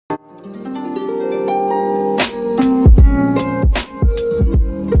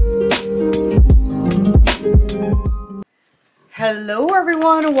Hello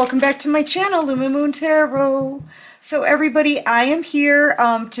everyone and welcome back to my channel, Lumen Tarot. So everybody, I am here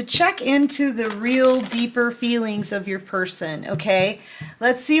to check into the real deeper feelings of your person, okay?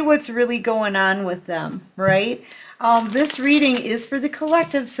 Let's see what's really going on with them, right? This reading is for the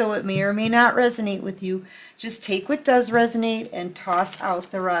collective, so it may or may not resonate with you. Just take what does resonate and toss out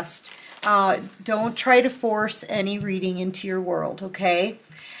the rest. Don't try to force any reading into your world, okay?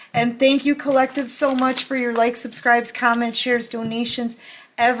 And thank you, collective, so much for your likes, subscribes, comments, shares, donations,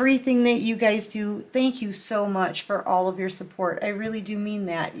 everything that you guys do. Thank you so much for all of your support. I really do mean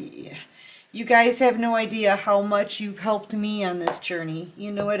that. You guys have no idea how much you've helped me on this journey.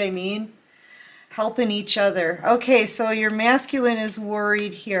 You know what I mean? Helping each other. Okay, so your masculine is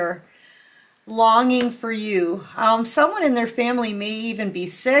worried here, longing for you. Someone in their family may even be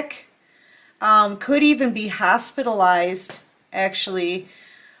sick, could even be hospitalized, actually.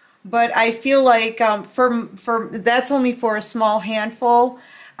 But I feel like for that's only for a small handful.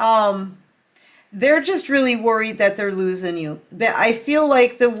 They're just really worried that they're losing you. That I feel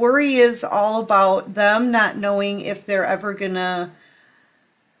like the worry is all about them not knowing if they're ever gonna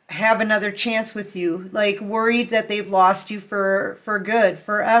have another chance with you. Like worried that they've lost you for good,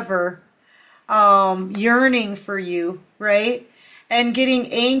 forever. Yearning for you, right? And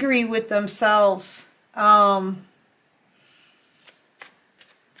getting angry with themselves.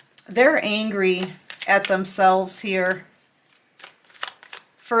 They're angry at themselves here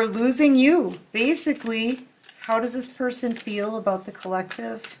for losing you. Basically, how does this person feel about the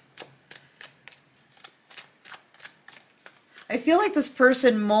collective? I feel like this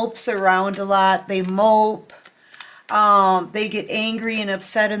person mopes around a lot. They mope. They get angry and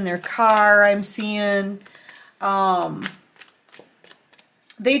upset in their car, I'm seeing.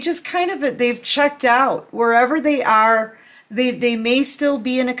 They just kind of, they've checked out. Wherever they are, they may still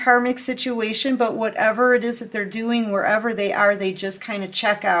be in a karmic situation, but whatever it is that they're doing, wherever they are, they just kind of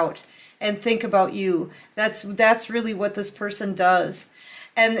check out and think about you. That's really what this person does.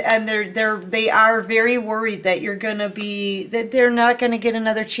 And they are very worried that you're gonna be, that they're not gonna get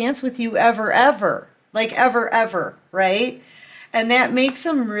another chance with you ever, like ever, right? And that makes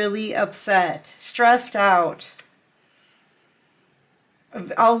them really upset, stressed out.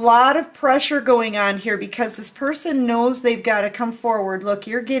 A lot of pressure going on here because this person knows they've got to come forward. Look,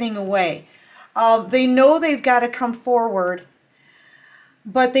 you're getting away. They know they've got to come forward,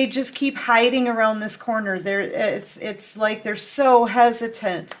 but they just keep hiding around this corner. It's like they're so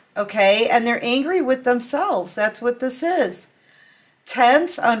hesitant, okay? And they're angry with themselves. That's what this is.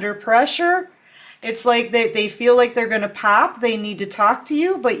 Tense, under pressure. It's like they feel like they're going to pop. They need to talk to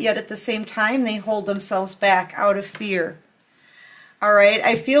you, but yet at the same time, they hold themselves back out of fear. All right,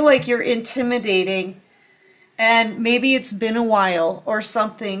 I feel like you're intimidating, and maybe it's been a while or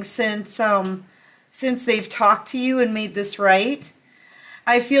something since they've talked to you and made this right.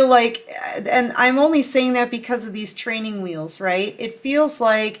 I feel like, and I'm only saying that because of these training wheels, right? It feels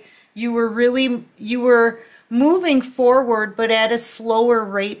like you were moving forward, but at a slower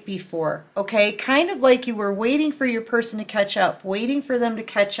rate before, okay? Kind of like you were waiting for your person to catch up, waiting for them to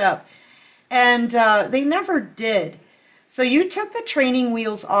catch up, and they never did. So you took the training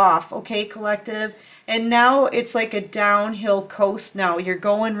wheels off, okay, collective, and now it's like a downhill coast now. You're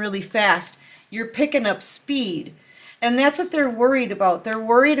going really fast. You're picking up speed. And that's what they're worried about. They're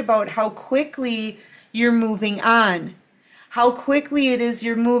worried about how quickly you're moving on, how quickly it is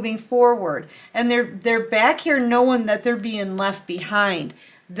you're moving forward. And they're back here knowing that they're being left behind.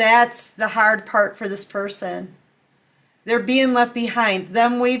 That's the hard part for this person. They're being left behind.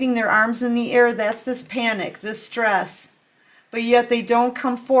 Them waving their arms in the air, that's this panic, this stress. But yet they don't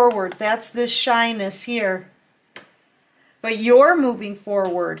come forward. That's this shyness here. But you're moving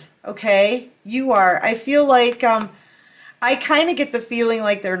forward, okay? You are. I feel like, I kind of get the feeling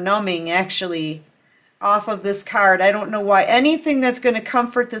like they're numbing, actually, off of this card. I don't know why. Anything that's going to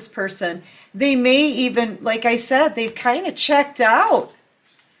comfort this person. They may even, like I said, they've kind of checked out.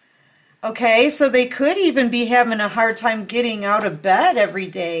 Okay, so they could even be having a hard time getting out of bed every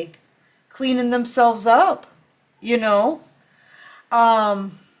day, cleaning themselves up, you know?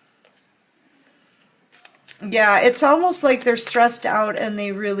 Yeah, it's almost like they're stressed out and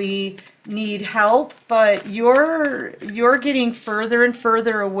they really need help, but you're getting further and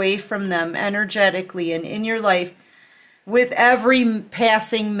further away from them energetically and in your life with every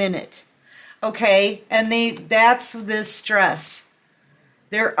passing minute. Okay? And that's this stress.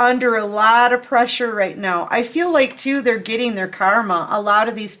 They're under a lot of pressure right now. I feel like too they're getting their karma. A lot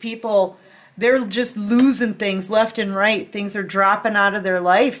of these people, they're just losing things left and right. Things are dropping out of their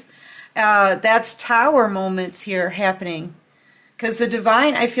life. That's tower moments here happening. Because the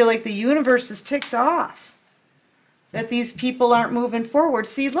divine, I feel like the universe is ticked off. that these people aren't moving forward.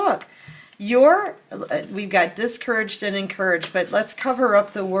 See, look, we've got discouraged and encouraged, but let's cover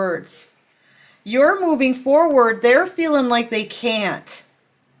up the words. You're moving forward. They're feeling like they can't.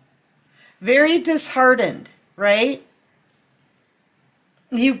 Very disheartened, right?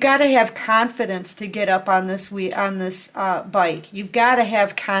 You've got to have confidence to get up on this bike. You've got to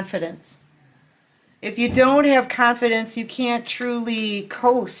have confidence. If you don't have confidence, you can't truly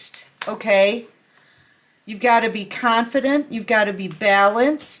coast, okay? You've got to be confident. You've got to be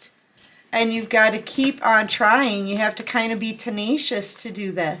balanced. And you've got to keep on trying. You have to kind of be tenacious to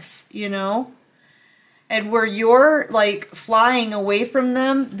do this, you know? And where you're like flying away from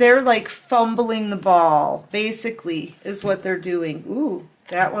them, they're like fumbling the ball, basically, is what they're doing. Ooh,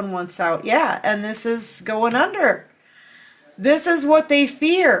 that one wants out. Yeah, and this is going under. This is what they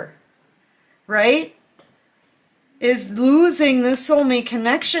fear, right? Is losing the soulmate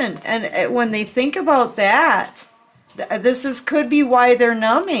connection. And when they think about that, could be why they're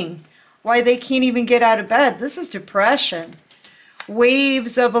numbing, why they can't even get out of bed. This is depression.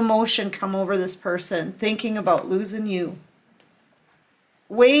 Waves of emotion come over this person thinking about losing you.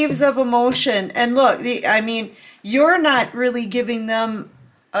 Waves of emotion. And look, I mean, you're not really giving them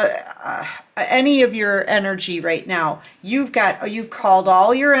any of your energy right now. You've called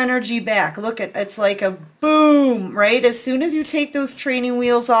all your energy back. Look, it's like a boom, right? As soon as you take those training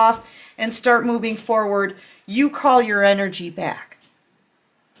wheels off and start moving forward, you call your energy back.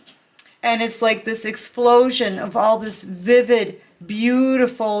 And it's like this explosion of all this vivid,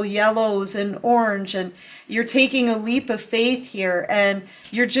 beautiful yellows and orange, and you're taking a leap of faith here, and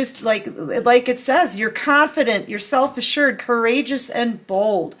you're just like it says, you're confident, you're self-assured, courageous, and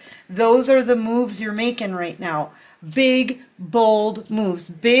bold. Those are the moves you're making right now. Big, bold moves.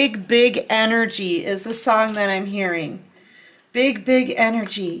 Big, big energy is the song that I'm hearing. Big, big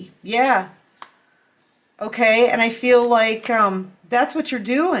energy. Yeah. Okay, and I feel like that's what you're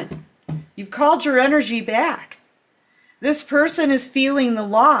doing. You've called your energy back. This person is feeling the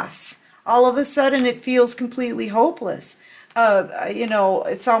loss. All of a sudden, it feels completely hopeless. You know,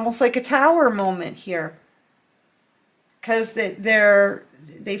 it's almost like a tower moment here. Because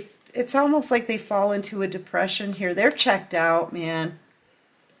it's almost like they fall into a depression here. They're checked out, man.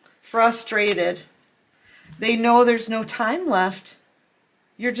 Frustrated. They know there's no time left.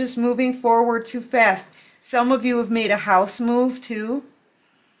 You're just moving forward too fast. Some of you have made a house move, too.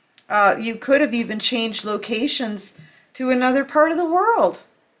 You could have even changed locations to another part of the world.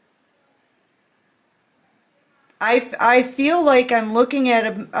 I feel like I'm looking at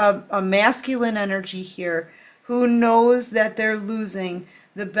a masculine energy here who knows that they're losing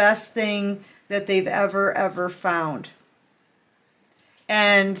the best thing that they've ever found.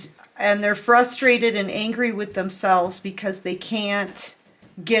 And they're frustrated and angry with themselves because they can't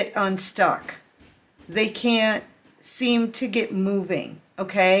get unstuck. They can't seem to get moving,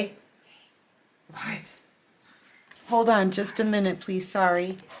 okay? What? Hold on just a minute, please.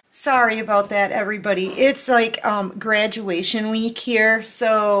 Sorry about that, everybody. It's like graduation week here,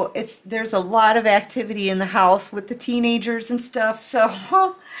 so there's a lot of activity in the house with the teenagers and stuff.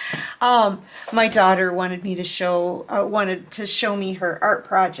 So my daughter wanted to show me her art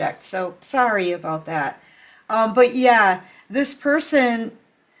project. So sorry about that. But yeah, this person,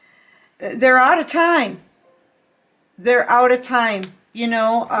 they're out of time. They're out of time, you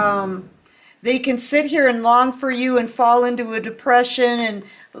know. They can sit here and long for you and fall into a depression and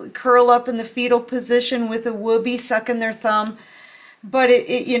curl up in the fetal position with a whoopee sucking their thumb. But,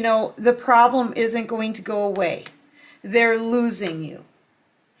 you know, the problem isn't going to go away. They're losing you.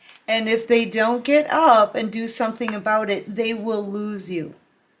 And if they don't get up and do something about it, they will lose you.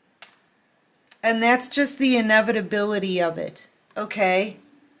 And that's just the inevitability of it. Okay?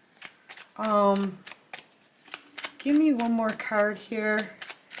 Give me one more card here.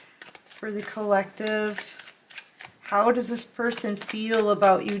 For the collective. How does this person feel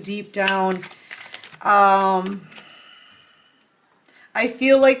about you deep down? I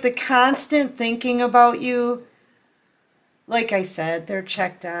feel like the constant thinking about you, like I said, they're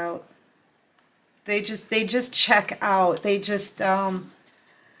checked out. They just check out. They just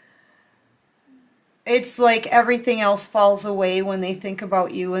it's like everything else falls away when they think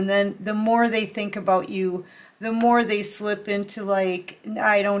about you, and then the more they think about you, the more they slip into like,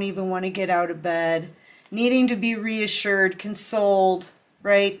 I don't even want to get out of bed. Needing to be reassured, consoled,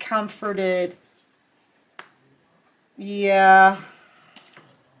 right? Comforted. Yeah.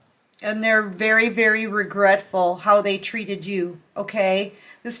 And they're very, very regretful how they treated you, okay?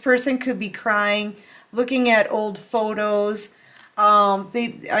 This person could be crying, looking at old photos.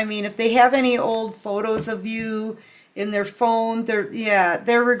 I mean, if they have any old photos of you in their phone.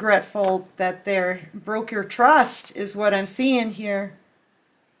 They're regretful that they broke your trust is what I'm seeing here.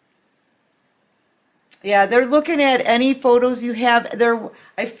 Yeah, they're looking at any photos you have.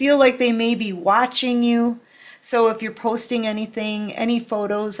 I feel like they may be watching you. So if you're posting anything, any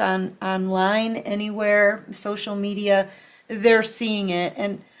photos online, anywhere, social media, they're seeing it.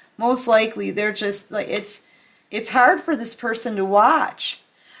 And most likely they're just like, it's hard for this person to watch.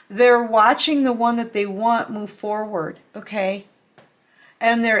 They're watching the one that they want move forward, okay?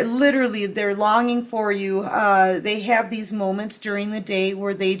 And they're longing for you. They have these moments during the day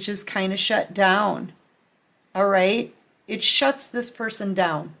where they just kind of shut down. All right? It shuts this person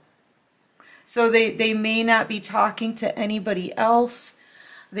down. So they may not be talking to anybody else.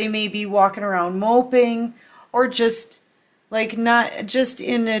 They may be walking around moping, or just like not just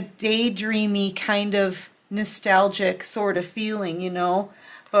in a daydreamy kind of nostalgic sort of feeling, you know,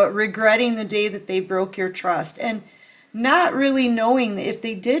 but regretting the day that they broke your trust and not really knowing that if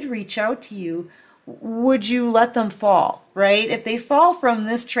they did reach out to you, would you let them fall, right? If they fall from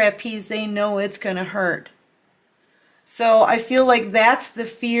this trapeze, they know it's going to hurt. So I feel like that's the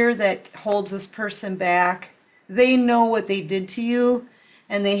fear that holds this person back. They know what they did to you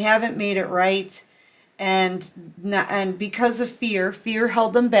and they haven't made it right. And because of fear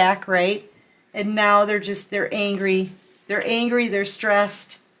held them back, right? And now they're angry. They're angry, they're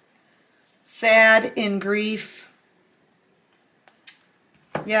stressed, sad, in grief.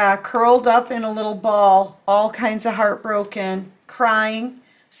 Yeah, curled up in a little ball, all kinds of heartbroken, crying,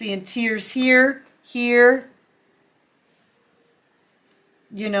 seeing tears here, here.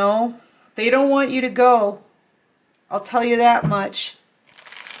 You know, they don't want you to go. I'll tell you that much.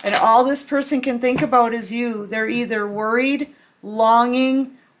 And all this person can think about is you. They're either worried,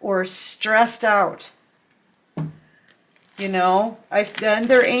 longing, or stressed out. You know, then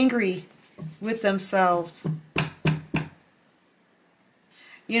they're angry with themselves.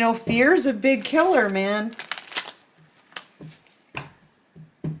 You know, fear is a big killer, man.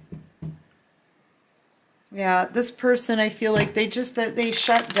 Yeah, this person, I feel like they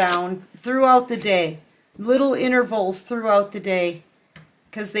shut down throughout the day. Little intervals throughout the day.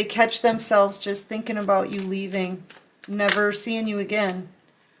 Because they catch themselves just thinking about you leaving. Never seeing you again.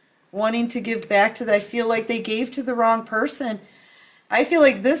 Wanting to give back to I feel like they gave to the wrong person. I feel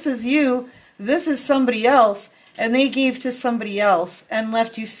like this is you. This is somebody else. And they gave to somebody else and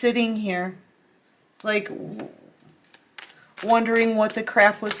left you sitting here. Like wondering what the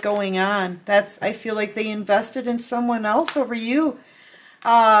crap was going on. I feel like they invested in someone else over you.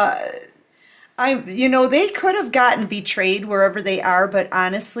 You know, they could have gotten betrayed wherever they are, but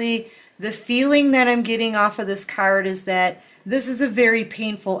honestly, the feeling that I'm getting off of this card is that this is a very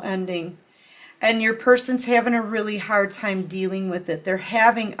painful ending. And your person's having a really hard time dealing with it. They're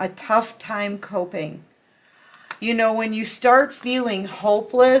having a tough time coping. You know, when you start feeling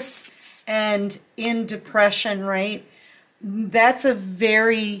hopeless and in depression, right? That's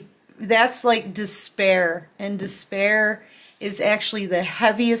like despair, and despair is actually the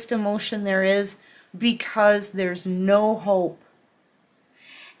heaviest emotion there is because there's no hope.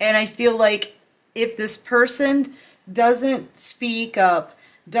 And I feel like if this person doesn't speak up,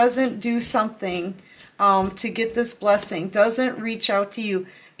 doesn't do something to get this blessing, doesn't reach out to you,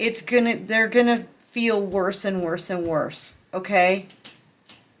 they're gonna feel worse and worse and worse, okay?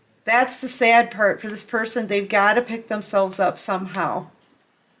 That's the sad part for this person. They've got to pick themselves up somehow.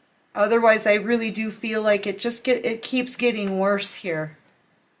 Otherwise, I really do feel like it keeps getting worse here.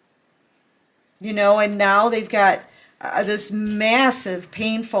 You know, and now they've got this massive,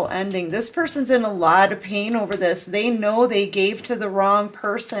 painful ending. This person's in a lot of pain over this. They know they gave to the wrong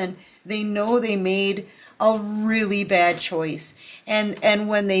person. They know they made a really bad choice. And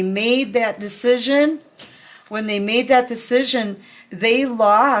when they made that decision, they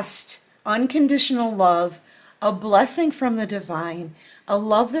lost unconditional love, a blessing from the divine, a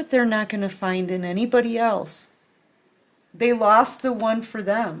love that they're not going to find in anybody else. They lost the one for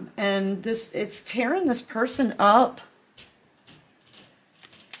them, and it's tearing this person up.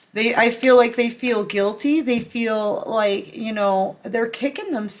 I feel like they feel guilty. They feel like, you know, they're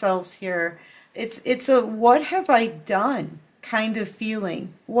kicking themselves here. It's a what have I done kind of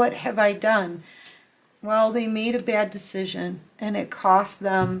feeling. What have I done? Well, they made a bad decision, and it cost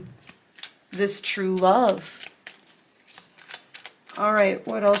them this true love. All right,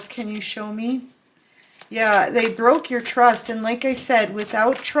 what else can you show me? Yeah, they broke your trust, and like I said,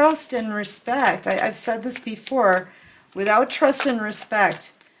 without trust and respect, I've said this before, without trust and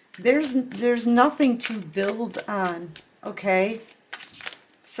respect, there's nothing to build on, okay?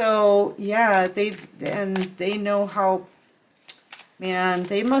 So, yeah, they know how, man,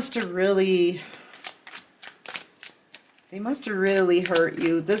 they must have really... They must have really hurt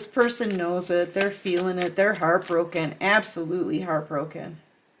you. This person knows it. They're feeling it. They're heartbroken. Absolutely heartbroken.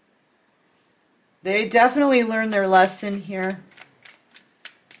 They definitely learned their lesson here.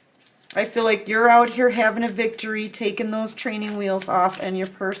 I feel like you're out here having a victory, taking those training wheels off, and your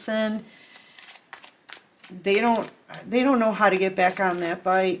person, they don't know how to get back on that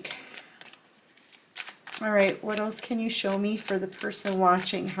bike. All right, what else can you show me for the person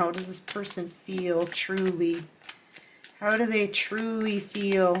watching? How does this person feel truly? How do they truly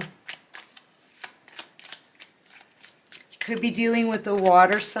feel? You could be dealing with the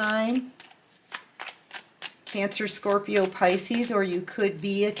water sign. Cancer, Scorpio, Pisces, or you could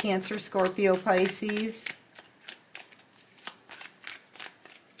be a Cancer, Scorpio, Pisces.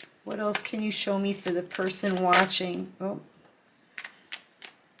 What else can you show me for the person watching? Oh,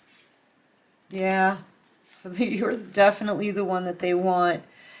 yeah, you're definitely the one that they want.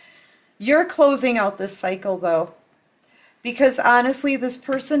 You're closing out this cycle, though, because honestly, this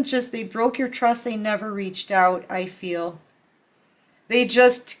person they broke your trust. They never reached out, I feel. They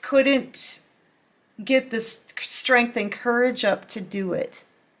just couldn't get the strength and courage up to do it.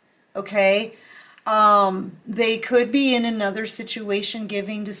 Okay? They could be in another situation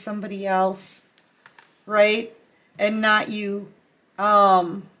giving to somebody else, right? And not you.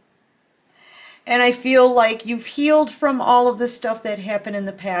 And I feel like you've healed from all of the stuff that happened in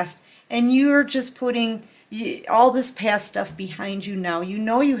the past, and you're just putting all this past stuff behind you now. You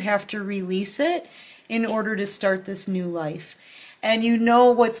know you have to release it in order to start this new life. And you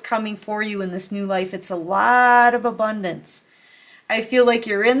know what's coming for you in this new life. It's a lot of abundance. I feel like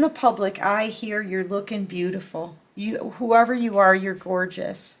you're in the public eye here. You're looking beautiful. Whoever you are, you're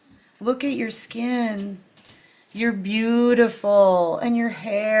gorgeous. Look at your skin. You're beautiful. And your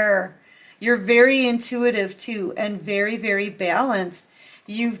hair. You're very intuitive too, and very, very balanced.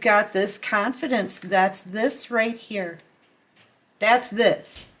 You've got this confidence. That's this right here. That's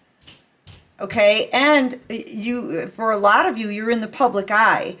this. Okay, and for a lot of you, you're in the public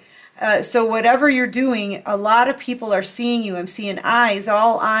eye. So whatever you're doing, a lot of people are seeing you. I'm seeing eyes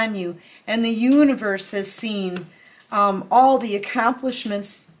all on you. And the universe has seen all the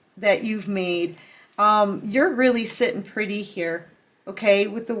accomplishments that you've made. You're really sitting pretty here, okay,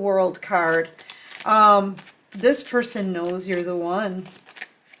 with the World card. This person knows you're the one.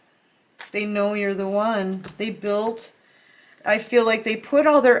 They know you're the one. They built... I feel like they put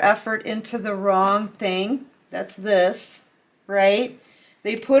all their effort into the wrong thing. That's this, right?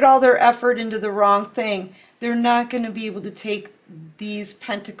 They put all their effort into the wrong thing. They're not going to be able to take these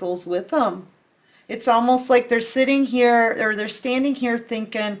pentacles with them. It's almost like they're sitting here, or they're standing here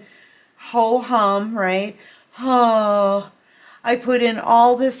thinking, ho-hum, right? Oh, I put in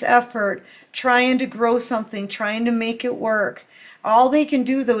all this effort trying to grow something, trying to make it work. All they can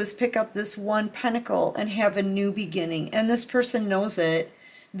do, though, is pick up this one pentacle and have a new beginning. And this person knows it.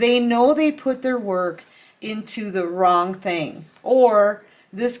 They know they put their work into the wrong thing. Or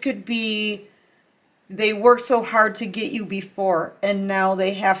this could be they worked so hard to get you before, and now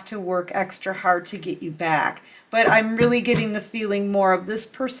they have to work extra hard to get you back. But I'm really getting the feeling more of this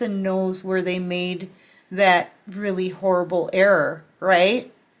person knows where they made that really horrible error,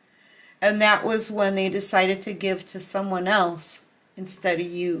 right? And that was when they decided to give to someone else instead of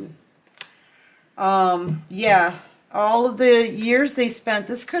you. Yeah, all of the years they spent,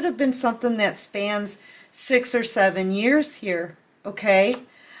 this could have been something that spans 6 or 7 years here, okay?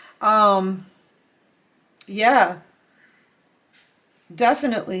 Yeah,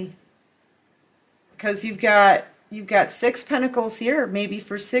 definitely. Because you've got 6 pentacles here. Maybe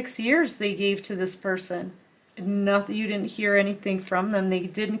for 6 years they gave to this person. Nothing, you didn't hear anything from them. They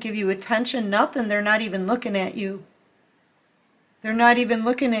didn't give you attention, nothing. They're not even looking at you. They're not even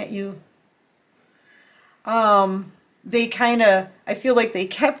looking at you. They kind of, I feel like they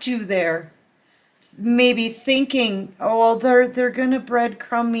kept you there. Maybe thinking, oh, well, they're going to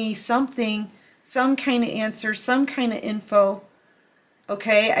breadcrumb me something, some kind of answer, some kind of info.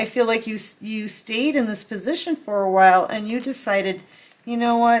 Okay, I feel like you stayed in this position for a while and you decided, you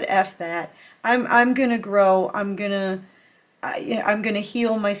know what, F that. I'm going to grow. I'm going to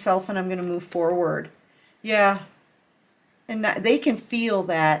heal myself and I'm going to move forward. Yeah. And they can feel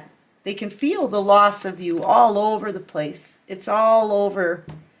that. They can feel the loss of you all over the place. It's all over.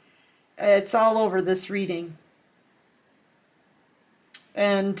 It's all over this reading.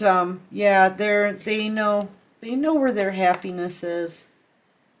 And yeah, they know where their happiness is.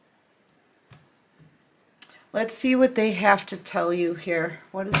 Let's see what they have to tell you here.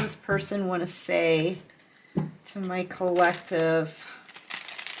 What does this person want to say to my collective?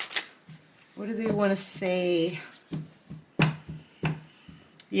 What do they want to say?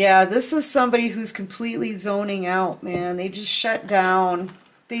 Yeah, this is somebody who's completely zoning out, man. They just shut down.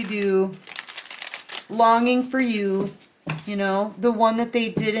 They do. Longing for you, you know, the one that they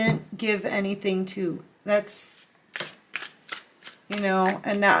didn't give anything to. That's, you know,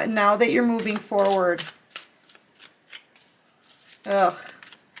 and now that you're moving forward. Ugh.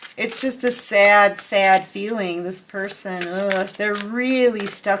 It's just a sad, sad feeling, this person. Ugh, they're really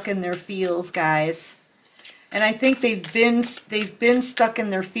stuck in their feels, guys. And I think they've been stuck in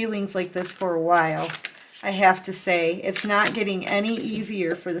their feelings like this for a while, I have to say. It's not getting any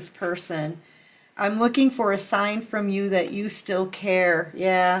easier for this person. I'm looking for a sign from you that you still care.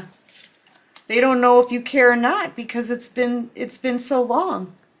 Yeah. They don't know if you care or not because it's been so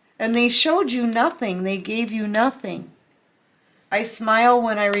long. And they showed you nothing. They gave you nothing. I smile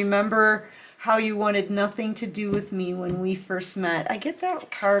when I remember how you wanted nothing to do with me when we first met. I get that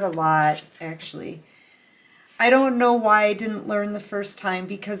card a lot, actually. I don't know why I didn't learn the first time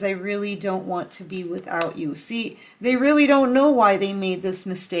because I really don't want to be without you. See, they really don't know why they made this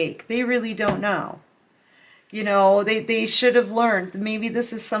mistake. They really don't know. You know, they should have learned. Maybe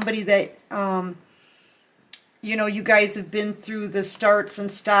this is somebody that, you know, you guys have been through the starts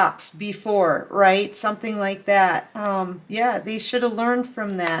and stops before, right? Something like that. Yeah, they should have learned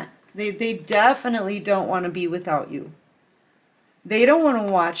from that. They definitely don't want to be without you. They don't want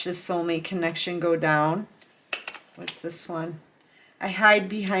to watch this soulmate connection go down. What's this one? I hide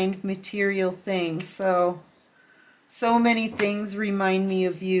behind material things. So many things remind me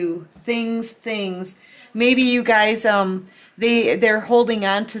of you. Things. Maybe you guys, they're holding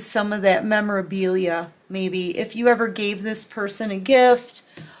on to some of that memorabilia. Maybe if you ever gave this person a gift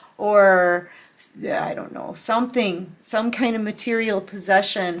or, I don't know, something, some kind of material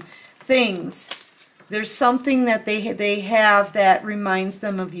possession, things. There's something that they have that reminds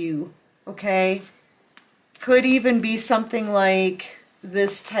them of you, okay? Could even be something like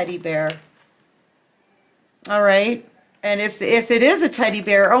this teddy bear. All right? And if it is a teddy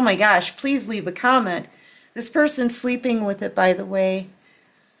bear, oh my gosh, please leave a comment. This person's sleeping with it, by the way.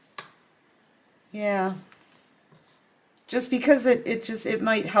 Yeah. Just because it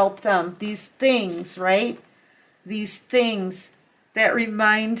might help them. These things, right? These things that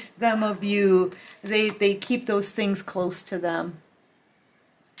remind them of you. They keep those things close to them.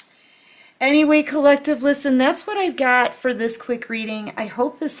 Anyway, collective, listen, that's what I've got for this quick reading. I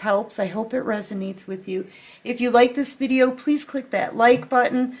hope this helps. I hope it resonates with you. If you like this video, please click that like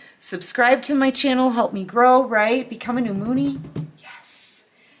button. Subscribe to my channel. Help me grow, right? Become a new Moonie. Yes.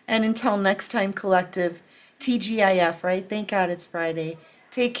 And until next time, collective, TGIF, right? Thank God it's Friday.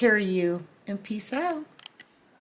 Take care of you, and peace out.